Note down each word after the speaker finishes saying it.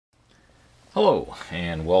Hello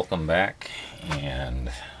and welcome back,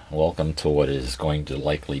 and welcome to what is going to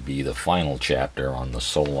likely be the final chapter on the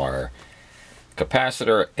solar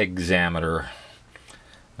capacitor examiner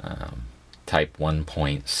type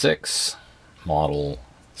 1.6 model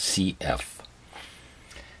CF.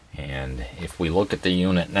 And if we look at the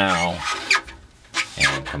unit now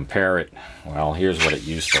and compare it, well, here's what it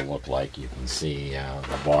used to look like. You can see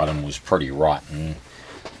the bottom was pretty rotten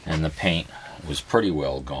and the paint was pretty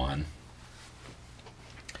well gone.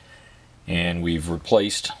 And we've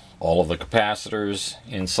replaced all of the capacitors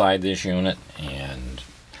inside this unit, and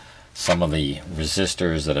some of the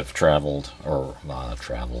resistors that have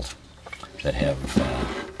that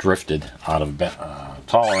have drifted out of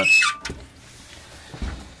tolerance.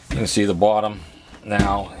 You can see the bottom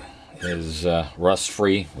now is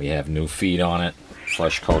rust-free. We have new feet on it,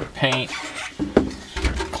 fresh coat of paint,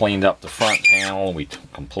 cleaned up the front panel. We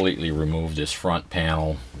completely removed this front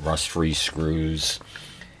panel, rust-free screws.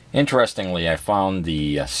 Interestingly, I found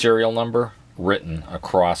the serial number written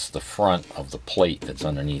across the front of the plate that's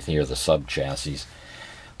underneath here, the sub-chassis.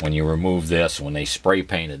 When you remove this, when they spray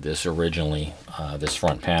painted this originally, this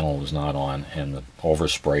front panel was not on, and the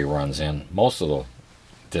overspray runs in most of the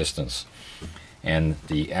distance. And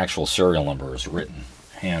the actual serial number is written,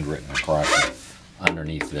 handwritten across it,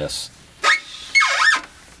 underneath this.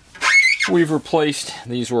 We've replaced,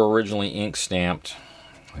 these were originally ink stamped.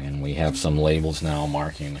 And we have some labels now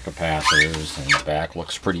marking the capacitors, and the back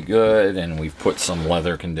looks pretty good, and we've put some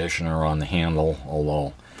leather conditioner on the handle,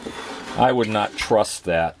 although I would not trust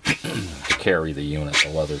that to carry the unit.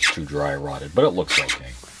 The leather's too dry rotted, but it looks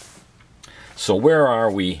okay. So where are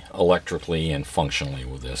we electrically and functionally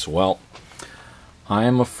with this? Well, I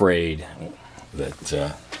am afraid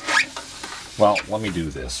that, well, let me do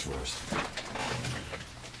this first.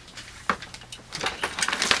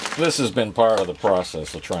 This has been part of the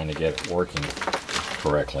process of trying to get it working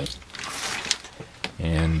correctly.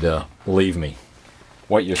 And believe me,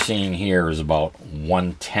 what you're seeing here is about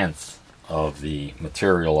 1/10 of the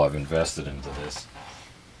material I've invested into this.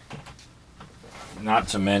 Not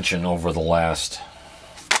to mention, over the last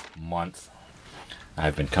month,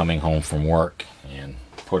 I've been coming home from work and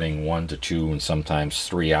putting 1 to 2 and sometimes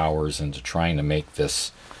 3 hours into trying to make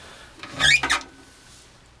this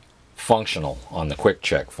functional on the quick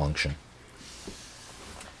check function.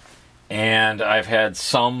 And I've had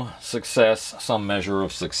some success, some measure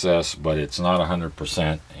of success, but it's not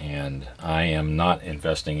 100%, and I am not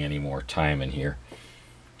investing any more time in here.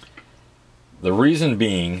 The reason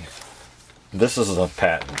being, this is a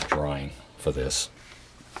patent drawing for this,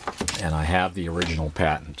 and I have the original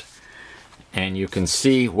patent, and you can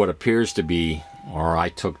see what appears to be, or I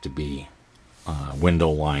took to be, window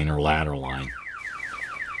line or ladder line.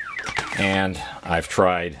 And I've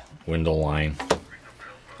tried window line.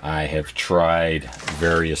 I have tried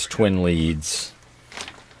various twin leads.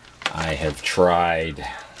 I have tried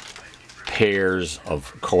pairs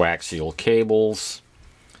of coaxial cables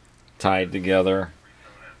tied together.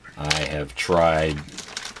 I have tried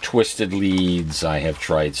twisted leads. I have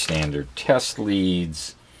tried standard test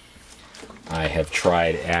leads. I have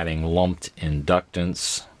tried adding lumped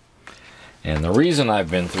inductance. And the reason I've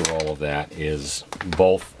been through all of that is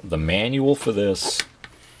both the manual for this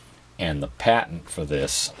and the patent for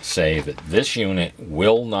this say that this unit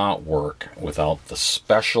will not work without the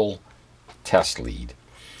special test lead.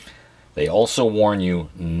 They also warn you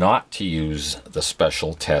not to use the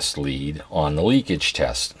special test lead on the leakage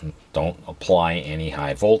test. Don't apply any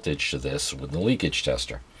high voltage to this with the leakage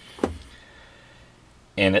tester.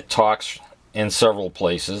 And it talks in several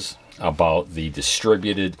places about the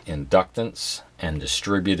distributed inductance and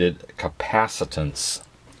distributed capacitance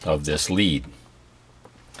of this lead.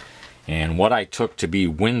 And what I took to be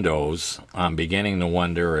windows, I'm beginning to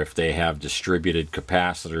wonder if they have distributed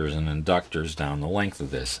capacitors and inductors down the length of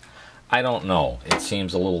this. I don't know. It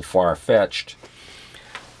seems a little far-fetched,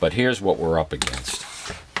 but here's what we're up against.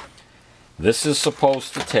 This is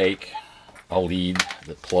supposed to take a lead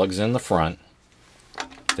that plugs in the front,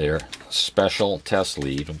 their special test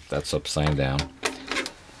lead, that's upside down,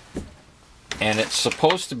 and it's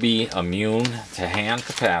supposed to be immune to hand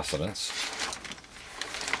capacitance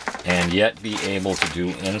and yet be able to do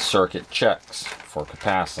in-circuit checks for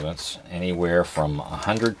capacitance anywhere from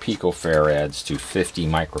 100 picofarads to 50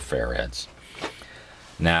 microfarads.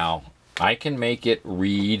 Now, I can make it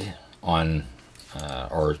read on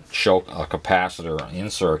or show a capacitor in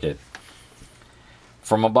circuit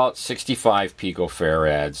from about 65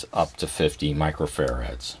 picofarads up to 50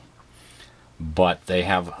 microfarads. But they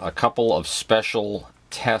have a couple of special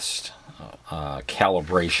test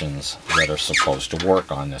calibrations that are supposed to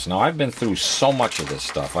work on this. Now, I've been through so much of this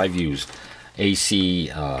stuff. I've used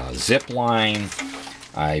AC zip line.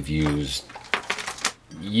 I've used,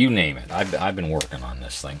 you name it. I've been working on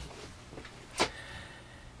this thing.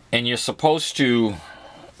 And you're supposed to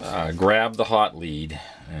grab the hot lead,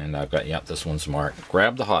 and I've got, yep, this one's marked.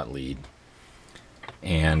 Grab the hot lead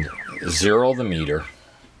and zero the meter.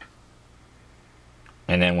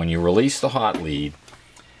 And then when you release the hot lead,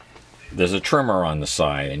 there's a trimmer on the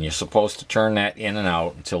side, and you're supposed to turn that in and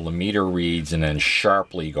out until the meter reads and then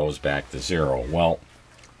sharply goes back to zero. Well,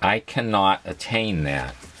 I cannot attain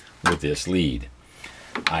that with this lead.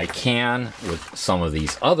 I can with some of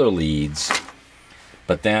these other leads,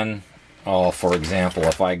 but then, for example,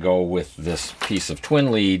 if I go with this piece of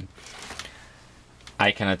twin lead,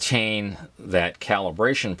 I can attain that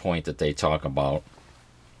calibration point that they talk about,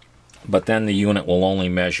 but then the unit will only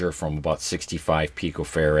measure from about 65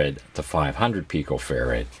 picofarad to 500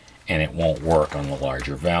 picofarad, and it won't work on the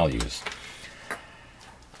larger values.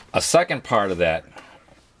 A second part of that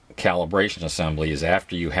calibration assembly is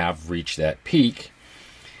after you have reached that peak,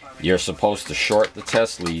 you're supposed to short the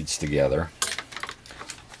test leads together.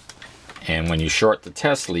 And when you short the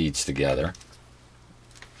test leads together,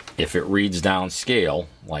 if it reads down scale,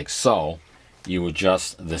 like so, you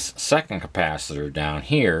adjust this second capacitor down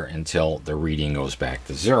here until the reading goes back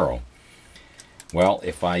to zero. Well,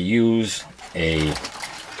 if I use a,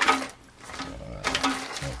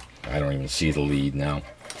 I don't even see the lead now.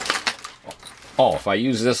 Oh, if I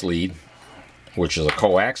use this lead, which is a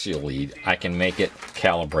coaxial lead, I can make it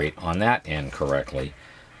calibrate on that end correctly.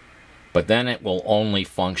 But then it will only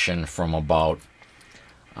function from about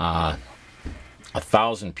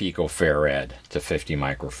 1,000 picofarad to 50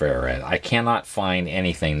 microfarad. I cannot find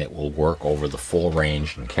anything that will work over the full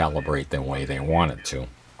range and calibrate the way they want it to.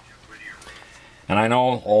 And I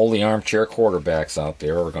know all the armchair quarterbacks out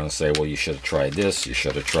there are going to say, well, you should have tried this, you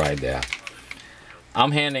should have tried that.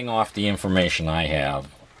 I'm handing off the information I have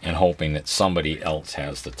and hoping that somebody else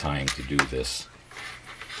has the time to do this.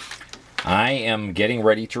 I am getting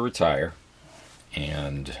ready to retire,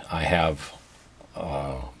 and I have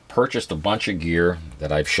purchased a bunch of gear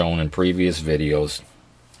that I've shown in previous videos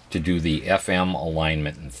to do the FM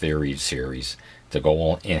alignment and theory series, to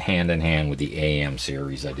go in hand with the AM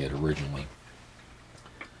series I did originally.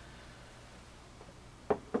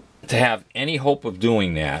 To have any hope of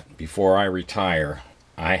doing that before I retire,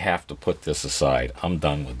 I have to put this aside. I'm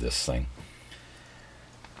done with this thing.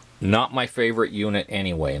 Not my favorite unit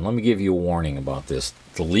anyway, and let me give you a warning about this.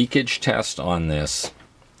 The leakage test on this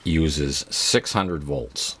uses 600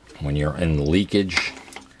 volts. When you're in the leakage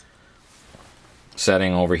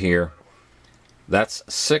setting over here, that's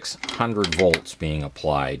 600 volts being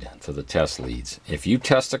applied to the test leads. If you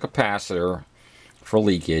test a capacitor for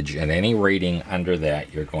leakage at any rating under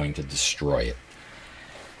that, you're going to destroy it.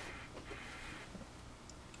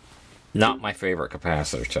 Not my favorite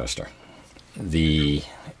capacitor tester. The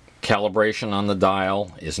calibration on the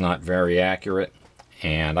dial is not very accurate,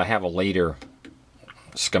 and I have a later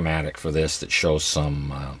schematic for this that shows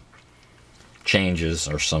some changes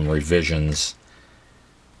or some revisions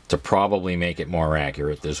to probably make it more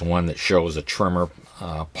accurate. There's one that shows a trimmer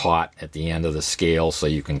pot at the end of the scale so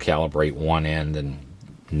you can calibrate one end and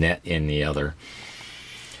net in the other.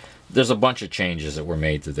 There's a bunch of changes that were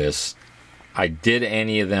made to this. I did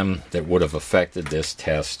any of them that would have affected this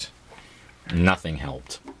test. Nothing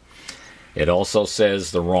helped. It also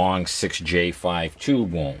says the wrong 6J5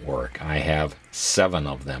 tube won't work. I have 7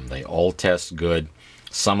 of them. They all test good.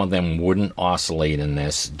 Some of them wouldn't oscillate in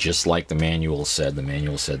this, just like the manual said. The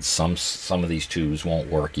manual said some of these tubes won't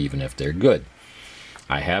work even if they're good.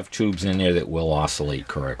 I have tubes in there that will oscillate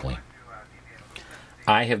correctly.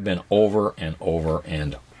 I have been over and over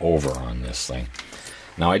and over on this thing.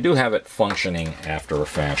 Now I do have it functioning after a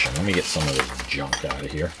fashion. Let me get some of this junk out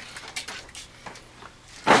of here.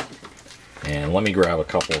 And let me grab a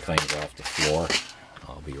couple of things off the floor.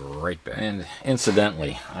 I'll be right back. And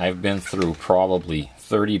incidentally, I've been through probably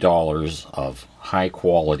 $30 of high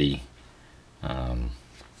quality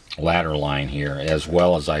ladder line here, as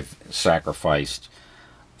well as I've sacrificed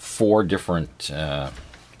 4 different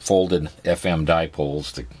folded FM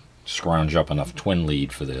dipoles to scrounge up enough twin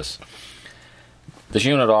lead for this. This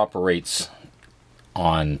unit operates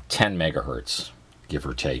on 10 megahertz, give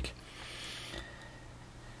or take.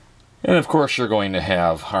 And of course you're going to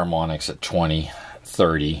have harmonics at 20,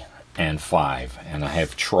 30, and 5. And I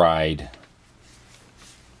have tried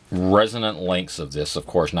resonant lengths of this. Of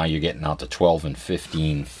course now you're getting out to 12 and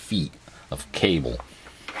 15 feet of cable.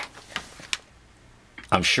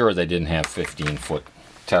 I'm sure they didn't have 15-foot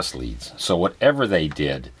test leads. So whatever they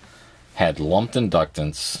did had lumped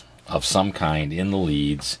inductance of some kind in the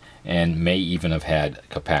leads, and may even have had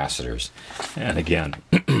capacitors. And again,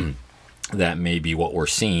 that may be what we're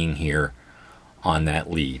seeing here on that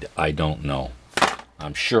lead. I don't know.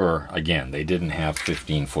 I'm sure, again, they didn't have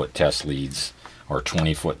 15-foot test leads or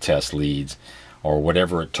 20-foot test leads or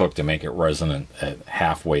whatever it took to make it resonant at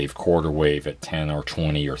half wave, quarter wave at 10 or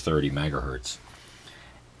 20 or 30 megahertz.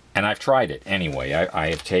 And I've tried it anyway. I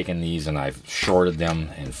have taken these and I've shorted them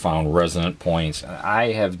and found resonant points.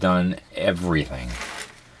 I have done everything.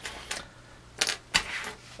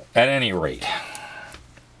 At any rate,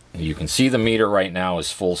 you can see the meter right now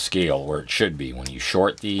is full scale where it should be. When you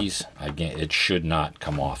short these, again, it should not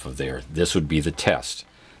come off of there. This would be the test.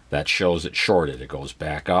 That shows it shorted. It goes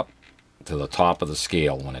back up to the top of the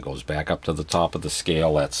scale. When it goes back up to the top of the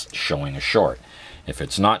scale, that's showing a short. If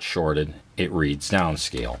it's not shorted, it reads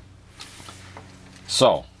downscale.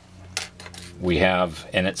 So, we have,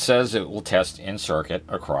 and it says it will test in circuit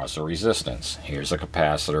across a resistance. Here's a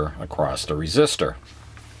capacitor across the resistor.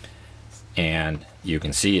 And you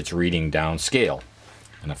can see it's reading downscale.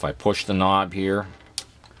 And if I push the knob here,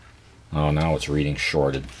 oh, now it's reading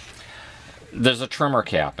shorted. There's a trimmer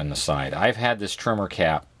cap in the side. I've had this trimmer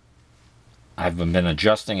cap, I've been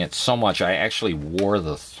adjusting it so much I actually wore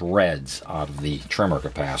the threads out of the trimmer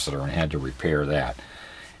capacitor and had to repair that.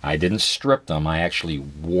 I didn't strip them, I actually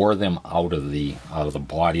wore them out of the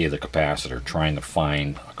body of the capacitor trying to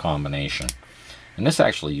find a combination. And this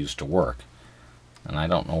actually used to work. And I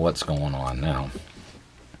don't know what's going on now.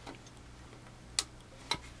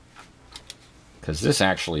 Because this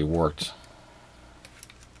actually worked.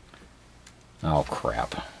 Oh,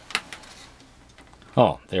 crap.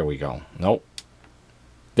 Oh, there we go. Nope.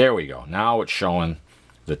 There we go. Now it's showing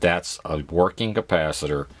that that's a working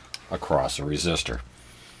capacitor across a resistor.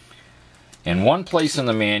 In one place in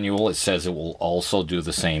the manual, it says it will also do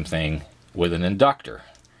the same thing with an inductor.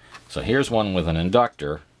 So here's one with an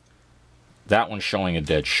inductor. That one's showing a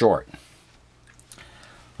dead short.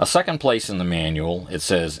 A second place in the manual, it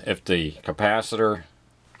says if the capacitor,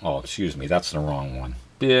 oh, excuse me, that's the wrong one.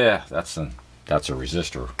 Yeah, that's a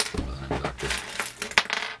resistor with an inductor.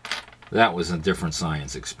 That was a different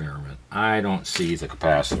science experiment. I don't see the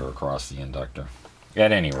capacitor across the inductor.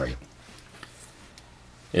 At any rate,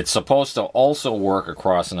 it's supposed to also work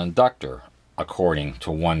across an inductor, according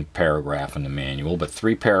to one paragraph in the manual, but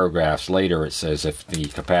 3 paragraphs later it says if the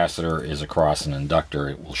capacitor is across an inductor,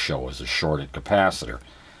 it will show as a shorted capacitor.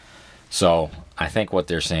 So I think what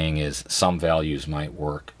they're saying is some values might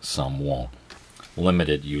work, some won't.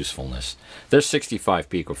 Limited usefulness. There's 65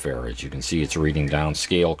 picofarads. You can see it's reading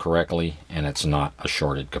downscale correctly, and it's not a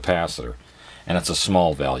shorted capacitor. And it's a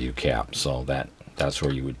small value cap, so that's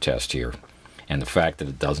where you would test here. And the fact that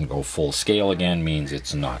it doesn't go full scale again means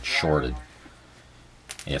it's not shorted.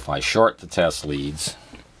 If I short the test leads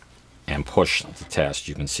and push the test,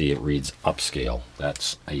 you can see it reads upscale.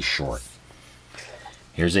 That's a short.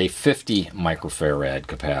 Here's a 50 microfarad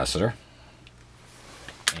capacitor,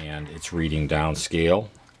 and it's reading downscale.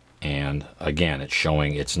 And again, it's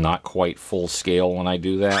showing it's not quite full scale when I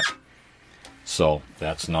do that. So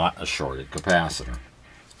that's not a shorted capacitor.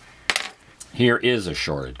 Here is a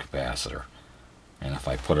shorted capacitor. And if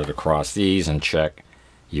I put it across these and check,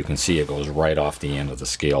 you can see it goes right off the end of the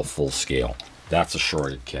scale, full scale. That's a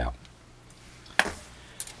shorted cap.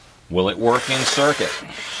 Will it work in circuit?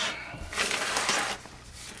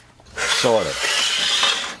 Sort of.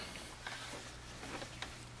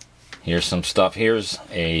 Here's some stuff. Here's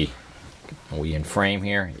are we in frame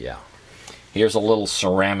here? Yeah. Here's a little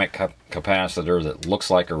ceramic capacitor that looks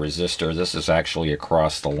like a resistor. This is actually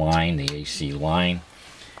across the line, the AC line,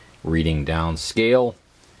 reading downscale.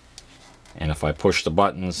 And if I push the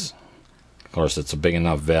buttons, of course it's a big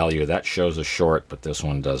enough value, that shows a short, but this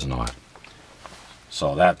one does not.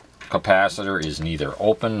 So that capacitor is neither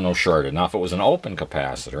open nor shorted. Now if it was an open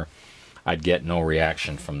capacitor, I'd get no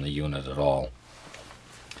reaction from the unit at all,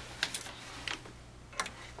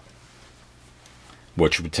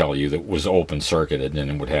 which would tell you that it was open circuited and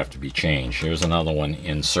it would have to be changed. Here's another one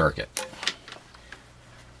in circuit.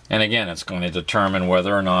 And again, it's going to determine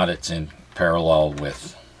whether or not it's in parallel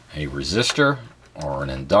with a resistor or an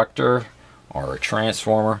inductor or a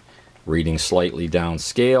transformer, reading slightly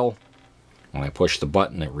downscale. When I push the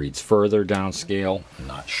button, it reads further downscale,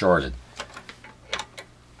 not shorted.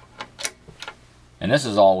 And this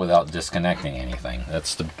is all without disconnecting anything.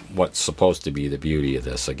 That's what's supposed to be the beauty of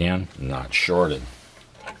this. Again, not shorted.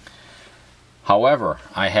 However,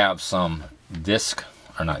 I have some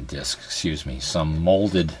some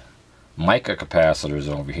molded mica capacitors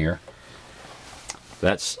over here.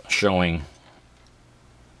 That's showing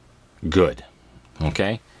good.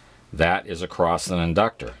 Okay? That is across an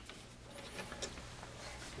inductor.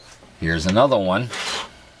 Here's another one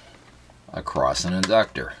across an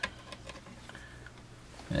inductor.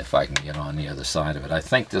 If I can get on the other side of it. I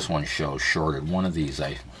think this one shows shorted. One of these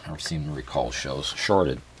I seem to recall shows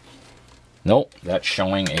shorted. Nope, that's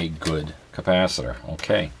showing a good capacitor.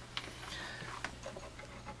 Okay.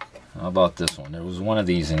 How about this one? There was one of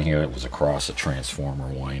these in here that was across a transformer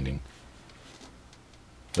winding.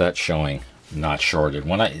 That's showing not shorted.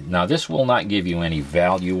 Now this will not give you any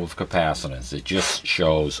value of capacitance. It just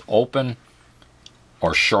shows open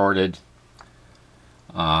or shorted.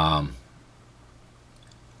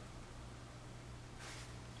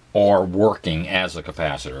 Or working as a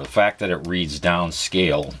capacitor. The fact that it reads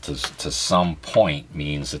downscale to some point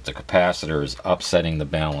means that the capacitor is upsetting the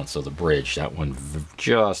balance of the bridge. That one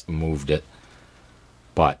just moved it,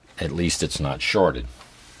 but at least it's not shorted.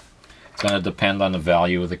 It's going to depend on the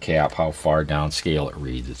value of the cap, how far downscale it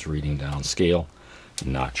reads. It's reading downscale,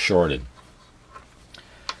 not shorted.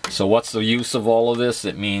 So what's the use of all of this?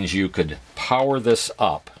 It means you could power this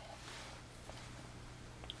up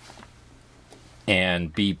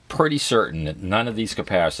and be pretty certain that none of these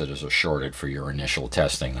capacitors are shorted for your initial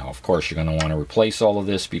testing. Now, of course, you're going to want to replace all of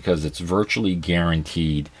this because it's virtually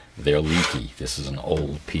guaranteed they're leaky. This is an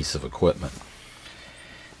old piece of equipment.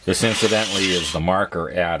 This, incidentally, is the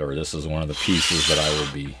marker adder. This is one of the pieces that I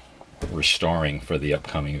will be restoring for the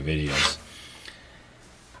upcoming videos.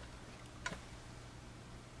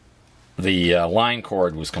 The line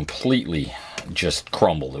cord was completely just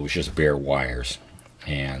crumbled. It was just bare wires.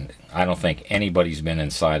 And I don't think anybody's been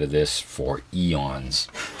inside of this for eons.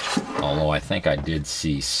 Although I think I did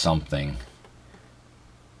see something.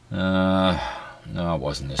 No, it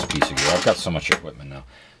wasn't this piece of gear. I've got so much equipment now.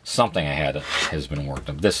 Something I had has been worked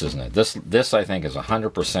on. This isn't it. This I think is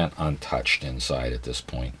 100% untouched inside at this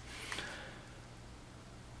point.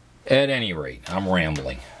 At any rate, I'm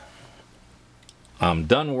rambling. I'm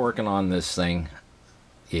done working on this thing.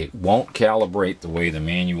 It won't calibrate the way the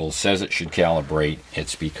manual says it should calibrate.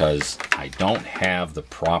 It's because I don't have the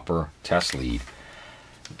proper test lead.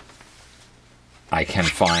 I can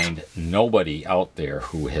find nobody out there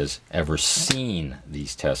who has ever seen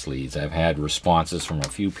these test leads. I've had responses from a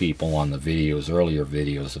few people on the videos, earlier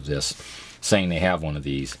videos of this, saying they have one of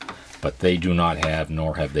these, but they do not have,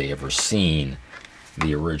 nor have they ever seen,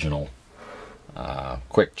 the original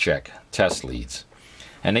quick check test leads.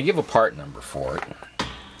 And they give a part number for it.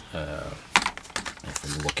 If we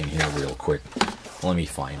look in here real quick, let me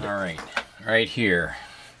find it. All right, right here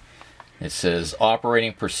it says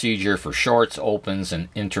operating procedure for shorts, opens,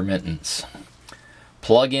 and intermittents.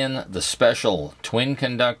 Plug in the special twin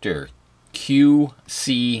conductor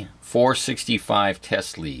QC465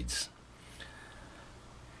 test leads.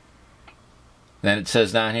 Then it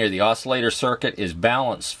says down here the oscillator circuit is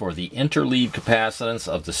balanced for the interlead capacitance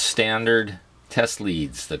of the standard test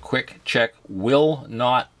leads. The quick check will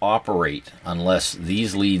not operate unless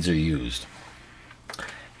these leads are used.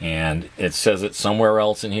 And it says it somewhere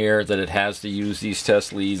else in here that it has to use these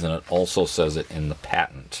test leads, and it also says it in the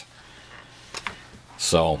patent.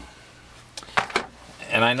 So,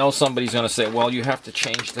 and I know somebody's going to say, well, you have to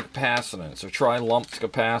change the capacitance, or try lumped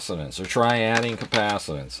capacitance, or try adding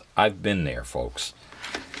capacitance. I've been there, folks.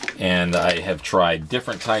 And I have tried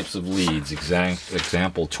different types of leads.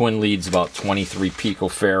 Example, twin leads about 23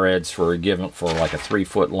 picofarads for like a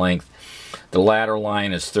 3-foot length. The ladder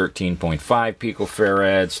line is 13.5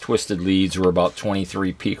 picofarads. Twisted leads were about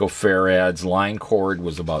 23 picofarads. Line cord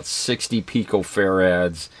was about 60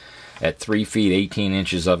 picofarads. At 3 feet, 18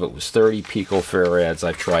 inches of it was 30 picofarads.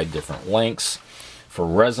 I've tried different lengths. For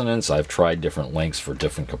resonance, I've tried different lengths for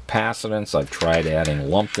different capacitance. I've tried adding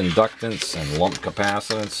lumped inductance and lumped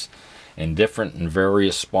capacitance in different and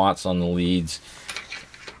various spots on the leads.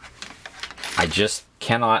 I just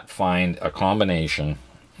cannot find a combination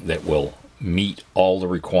that will meet all the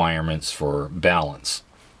requirements for balance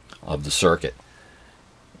of the circuit.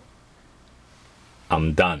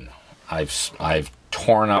 I'm done. I've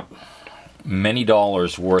torn up many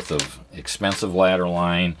dollars worth of expensive ladder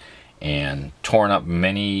line and torn up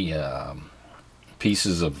many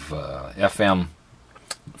pieces of FM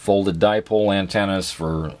folded dipole antennas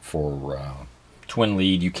for twin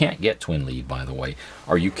lead. You can't get twin lead, by the way,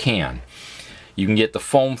 or you can. You can get the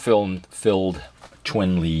foam filled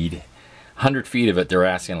twin lead. 100 feet of it, they're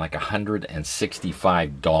asking like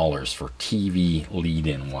 $165 for TV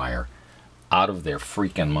lead-in wire. Out of their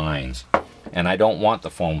freaking minds. And I don't want the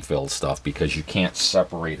foam filled stuff because you can't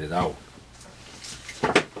separate it out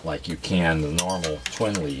like you can the normal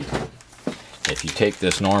twin lead. If you take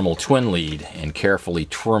this normal twin lead and carefully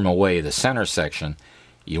trim away the center section,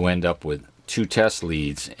 you end up with 2 test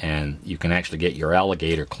leads, and you can actually get your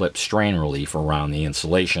alligator clip strain relief around the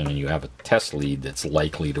insulation, and you have a test lead that's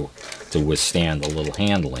likely to withstand a little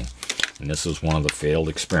handling. And this is one of the failed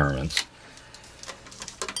experiments.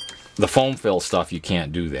 The foam fill stuff, you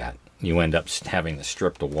can't do that. You end up having to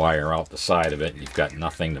strip the wire out the side of it. You've got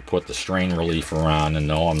nothing to put the strain relief around, and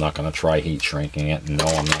no, I'm not going to try heat shrinking it, and no,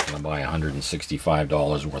 I'm not going to buy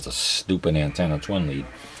 $165 worth of stupid antenna twin lead.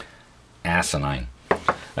 Asinine.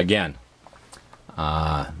 Again,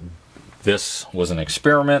 this was an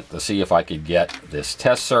experiment to see if I could get this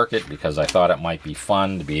test circuit, because I thought it might be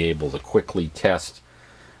fun to be able to quickly test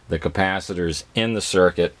the capacitors in the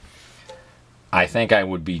circuit. I think I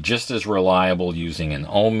would be just as reliable using an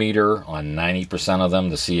ohm meter on 90% of them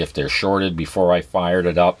to see if they're shorted before I fired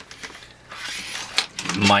it up.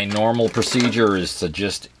 My normal procedure is to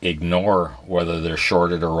just ignore whether they're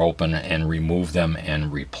shorted or open and remove them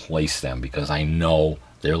and replace them, because I know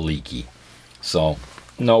they're leaky. So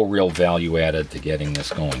no real value added to getting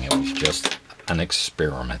this going. It was just an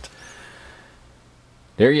experiment.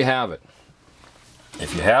 There you have it.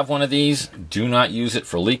 If you have one of these, do not use it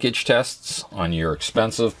for leakage tests on your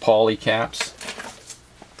expensive poly caps.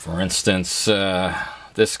 For instance,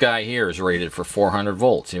 this guy here is rated for 400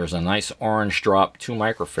 volts. Here's a nice orange drop, 2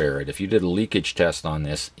 microfarad. If you did a leakage test on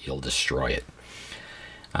this, you'll destroy it.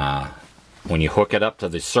 When you hook it up to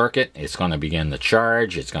the circuit, it's going to begin to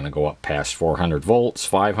charge. It's going to go up past 400 volts,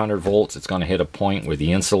 500 volts. It's going to hit a point where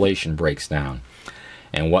the insulation breaks down.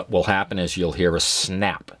 And what will happen is you'll hear a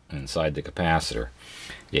snap inside the capacitor.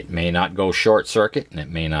 It may not go short circuit, and it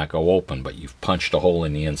may not go open, but you've punched a hole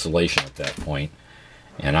in the insulation at that point.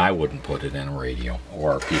 And I wouldn't put it in a radio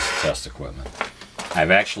or a piece of test equipment.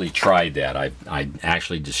 I've actually tried that. I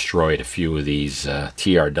actually destroyed a few of these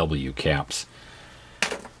TRW caps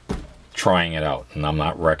trying it out, and I'm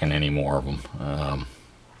not wrecking any more of them.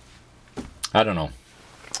 I don't know.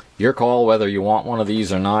 Your call whether you want one of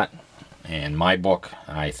these or not. In my book,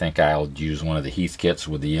 I think I'll use one of the Heath kits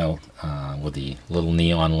with the little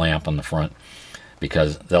neon lamp on the front,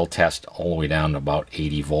 because they'll test all the way down to about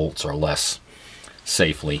 80 volts or less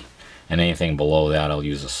safely, and anything below that I'll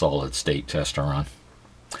use a solid state tester on.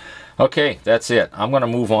 Okay, that's it. I'm going to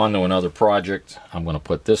move on to another project. I'm going to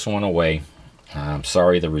put this one away. I'm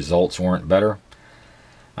sorry the results weren't better.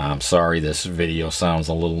 I'm sorry this video sounds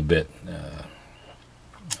a little bit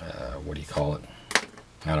what do you call it?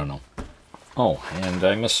 I don't know. Oh, and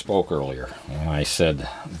I misspoke earlier when I said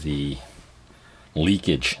the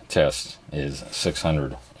leakage test is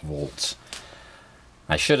 600 volts.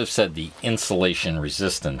 I should have said the insulation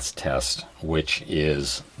resistance test, which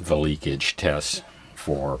is the leakage test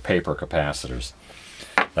for paper capacitors.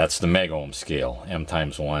 That's the megohm scale, M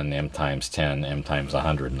times 1, M times 10, M times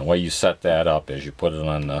 100. And the way you set that up is you put it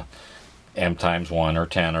on the M times 1 or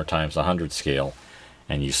 10 or times 100 scale,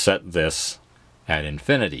 and you set this at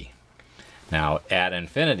infinity. Now, at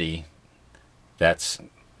infinity, that's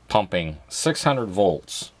pumping 600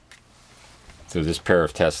 volts through this pair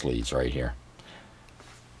of test leads right here.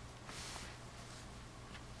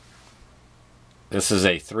 This is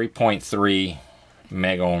a 3.3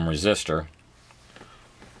 megohm resistor,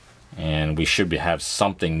 and we should have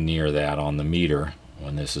something near that on the meter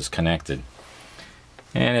when this is connected.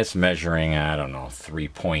 And it's measuring, I don't know,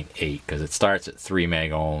 3.8, because it starts at 3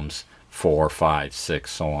 megohms, 4, 5,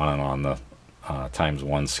 6, so on and on the times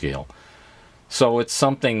 1 scale. So it's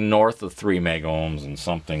something north of 3 megohms and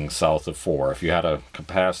something south of 4. If you had a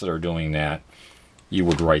capacitor doing that, you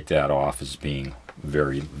would write that off as being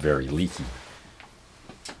very, very leaky.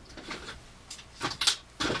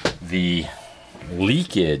 The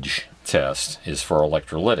leakage test is for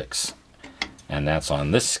electrolytics, and that's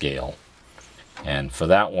on this scale. And for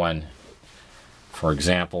that one, for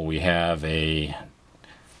example, we have a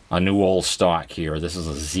new old stock here. This is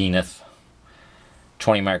a Zenith,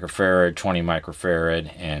 20 microfarad, 20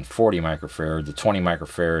 microfarad, and 40 microfarad. The 20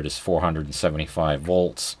 microfarad is 475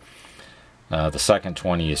 volts. The second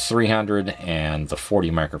 20 is 300, and the 40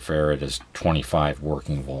 microfarad is 25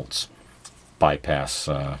 working volts. Bypass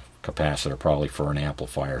capacitor, probably for an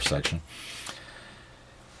amplifier section.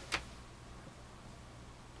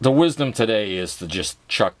 The wisdom today is to just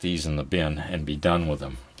chuck these in the bin and be done with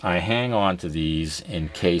them. I hang on to these in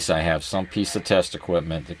case I have some piece of test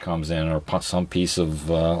equipment that comes in, or some piece of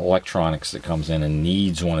electronics that comes in and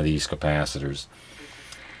needs one of these capacitors.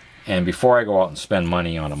 And before I go out and spend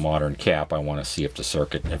money on a modern cap, I want to see if the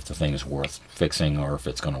circuit, if the thing is worth fixing or if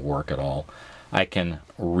it's going to work at all. I can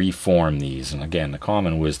reform these, and again, the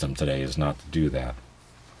common wisdom today is not to do that.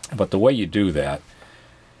 But the way you do that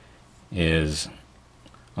is,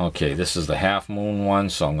 okay, this is the half moon one,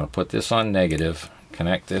 so I'm going to put this on negative,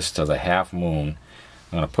 connect this to the half moon.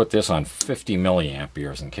 I'm going to put this on 50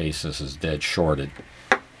 milliamperes in case this is dead shorted.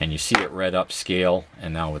 And you see it red upscale,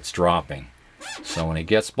 and now it's dropping. So when it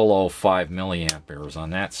gets below 5 milliamperes on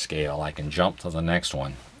that scale, I can jump to the next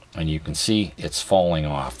one. And you can see it's falling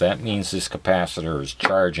off. That means this capacitor is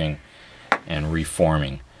charging and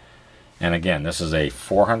reforming. And again, this is a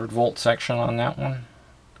 400 volt section on that one.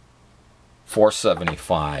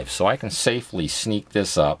 475. So I can safely sneak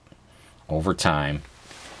this up over time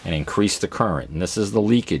and increase the current. And this is the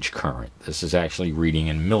leakage current. This is actually reading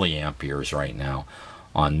in milliamperes right now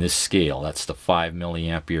on this scale. That's the 5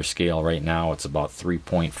 milliampere scale right now. It's about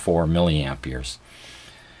 3.4 milliamperes.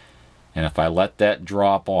 And if I let that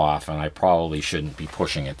drop off, and I probably shouldn't be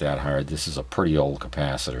pushing it that hard, this is a pretty old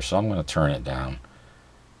capacitor, so I'm going to turn it down.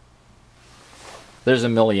 There's a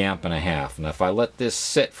milliamp and a half, and if I let this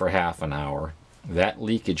sit for half an hour, that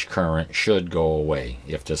leakage current should go away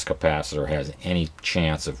if this capacitor has any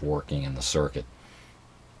chance of working in the circuit.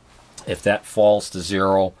 If that falls to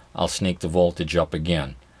 0, I'll sneak the voltage up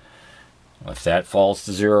again. If that falls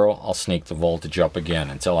to 0, I'll sneak the voltage up again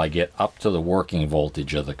until I get up to the working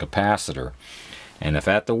voltage of the capacitor. And if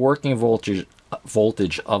at the working voltage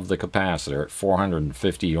of the capacitor at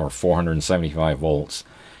 450 or 475 volts,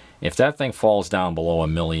 if that thing falls down below a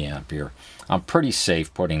milliampere, I'm pretty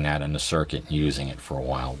safe putting that in the circuit and using it for a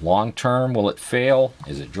while. Long term, will it fail?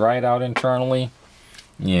 Is it dried out internally?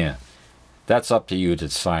 Yeah, that's up to you to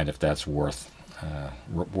decide if that's worth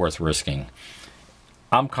risking.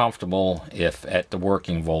 I'm comfortable if at the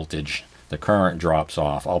working voltage the current drops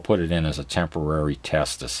off. I'll put it in as a temporary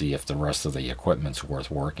test to see if the rest of the equipment's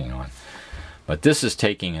worth working on. But this is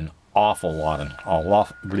taking an awful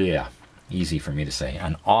lot, easy for me to say,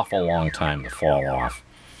 an awful long time to fall off.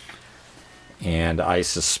 And I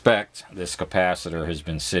suspect this capacitor has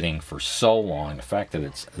been sitting for so long. The fact that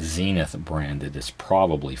it's Zenith branded is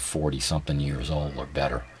probably 40-something years old or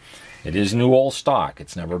better. It is new old stock.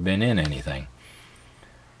 It's never been in anything.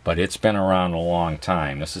 But it's been around a long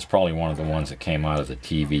time. This is probably one of the ones that came out of the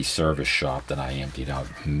TV service shop that I emptied out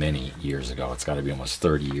many years ago. It's got to be almost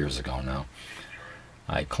 30 years ago now.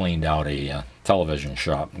 I cleaned out a television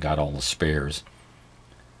shop and got all the spares.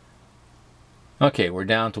 Okay, we're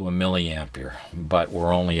down to a milliampere, but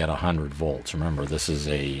we're only at 100 volts. Remember, this is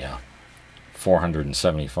a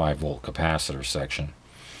 475 volt capacitor section.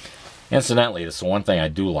 Incidentally, that's the one thing I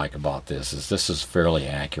do like about this is fairly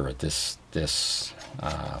accurate. This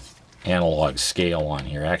analog scale on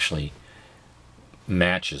here actually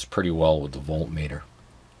matches pretty well with the voltmeter.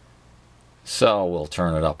 So we'll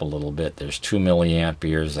turn it up a little bit. There's 2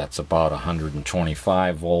 milliamperes. That's about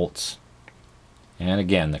 125 volts. And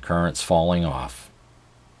again, the current's falling off.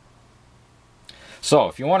 So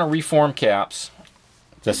if you want to reform caps,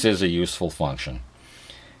 this is a useful function.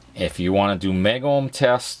 If you want to do megohm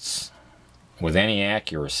tests with any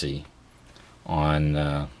accuracy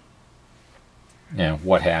on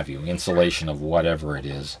what have you, insulation of whatever it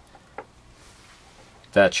is,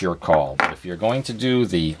 that's your call. But if you're going to do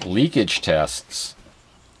the leakage tests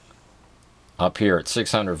up here at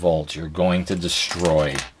 600 volts, you're going to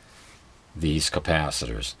destroy these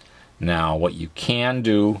capacitors. Now what you can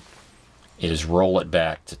do is roll it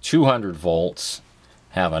back to 200 volts,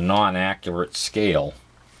 have a non-accurate scale.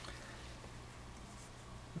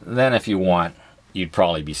 Then if you want, you'd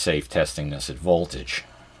probably be safe testing this at voltage.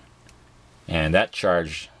 And that's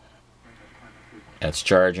charging.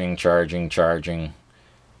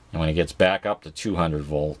 And when it gets back up to 200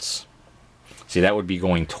 volts, see, that would be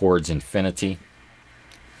going towards infinity.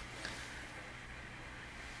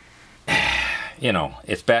 You know,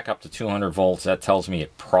 it's back up to 200 volts. That tells me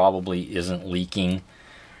it probably isn't leaking.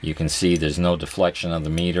 You can see there's no deflection of the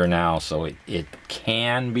meter now, so it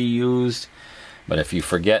can be used. But if you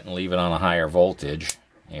forget and leave it on a higher voltage,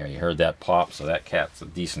 here, you heard that pop, so that cap's a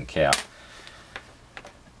decent cap.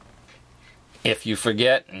 If you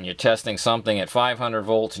forget and you're testing something at 500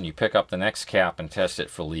 volts and you pick up the next cap and test it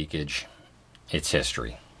for leakage, it's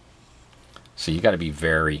history. So you got to be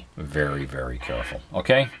very, very, very careful.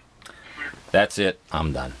 Okay? That's it.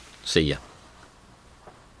 I'm done. See ya.